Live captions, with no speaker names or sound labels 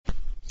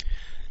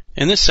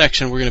In this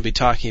section, we're going to be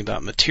talking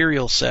about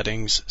material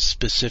settings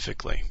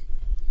specifically.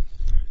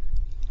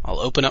 I'll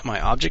open up my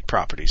object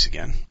properties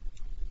again.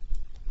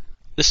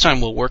 This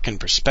time we'll work in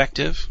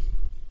perspective.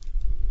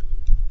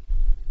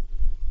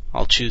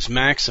 I'll choose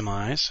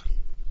maximize,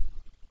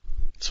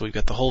 so we've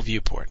got the whole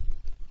viewport.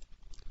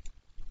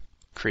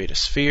 Create a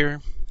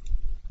sphere.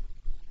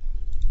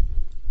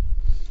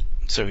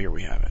 So here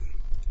we have it.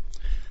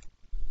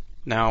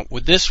 Now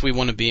with this we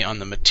want to be on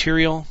the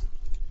material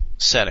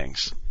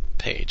settings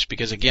page,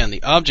 because again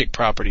the object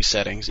property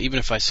settings, even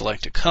if I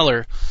select a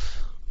color,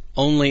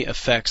 only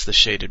affects the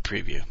shaded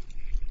preview.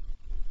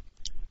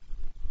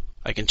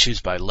 I can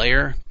choose by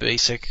layer,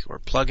 basic, or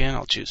plugin.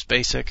 I'll choose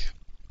basic.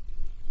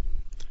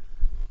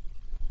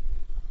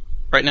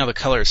 Right now the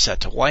color is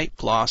set to white,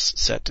 gloss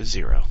set to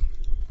 0.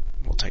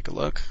 We'll take a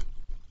look.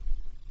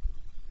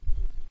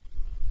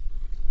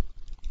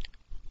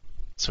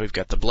 So we've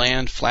got the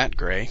bland flat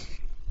gray.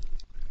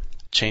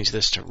 Change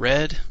this to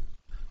red.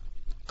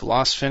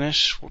 Gloss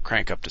finish, we'll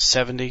crank up to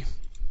 70.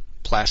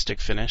 Plastic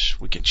finish,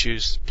 we can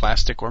choose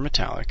plastic or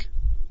metallic.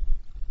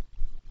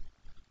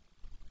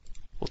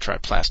 We'll try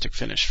plastic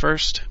finish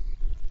first.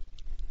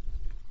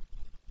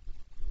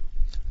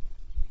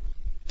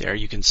 There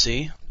you can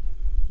see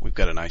we've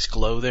got a nice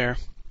glow there.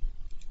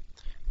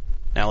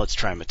 Now let's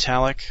try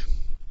metallic.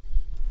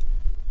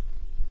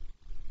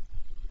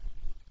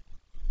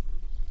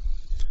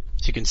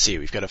 As you can see,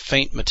 we've got a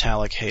faint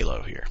metallic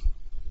halo here.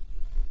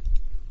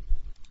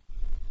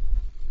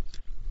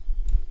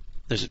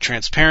 There's a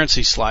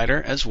transparency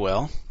slider as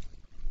well.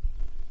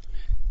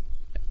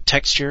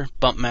 Texture,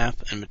 bump map,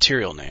 and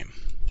material name.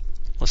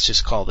 Let's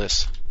just call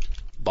this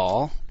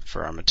ball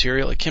for our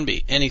material. It can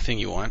be anything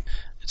you want.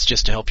 It's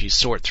just to help you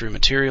sort through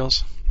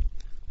materials.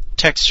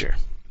 Texture.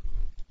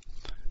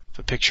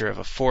 A picture of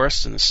a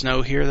forest and the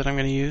snow here that I'm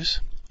going to use.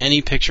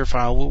 Any picture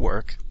file will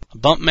work. A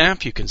bump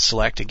map, you can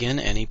select again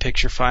any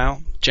picture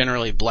file.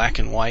 Generally black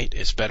and white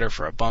is better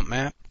for a bump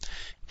map,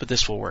 but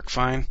this will work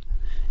fine.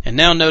 And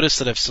now notice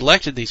that I've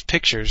selected these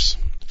pictures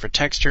for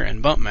texture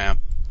and bump map.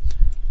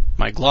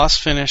 My gloss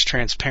finish,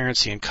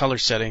 transparency, and color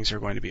settings are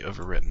going to be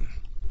overwritten.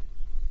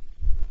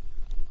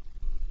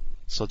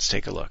 So let's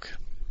take a look.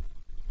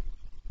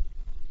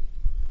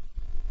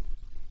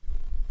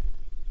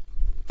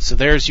 So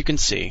there, as you can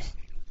see,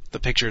 the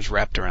picture is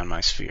wrapped around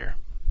my sphere.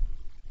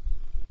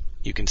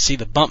 You can see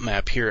the bump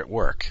map here at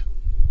work.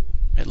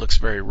 It looks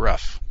very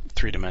rough,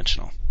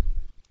 three-dimensional.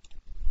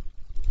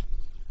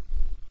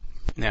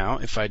 Now,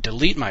 if I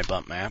delete my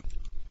bump map,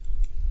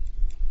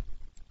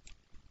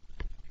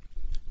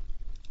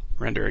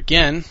 render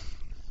again,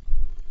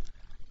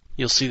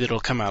 you'll see that it'll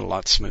come out a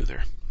lot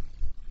smoother.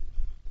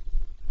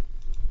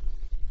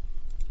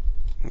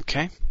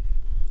 Okay.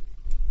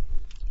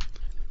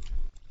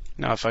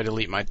 Now if I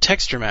delete my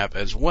texture map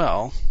as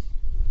well,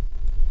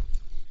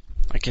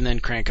 I can then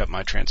crank up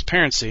my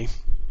transparency,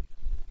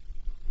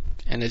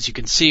 and as you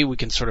can see, we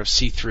can sort of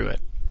see through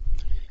it.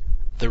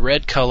 The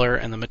red color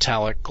and the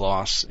metallic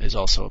gloss is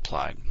also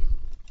applied.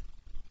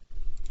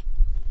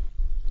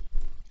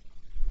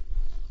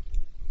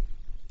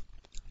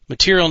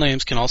 Material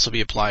names can also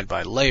be applied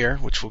by layer,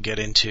 which we'll get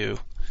into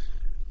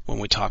when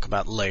we talk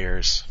about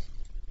layers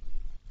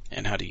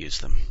and how to use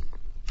them.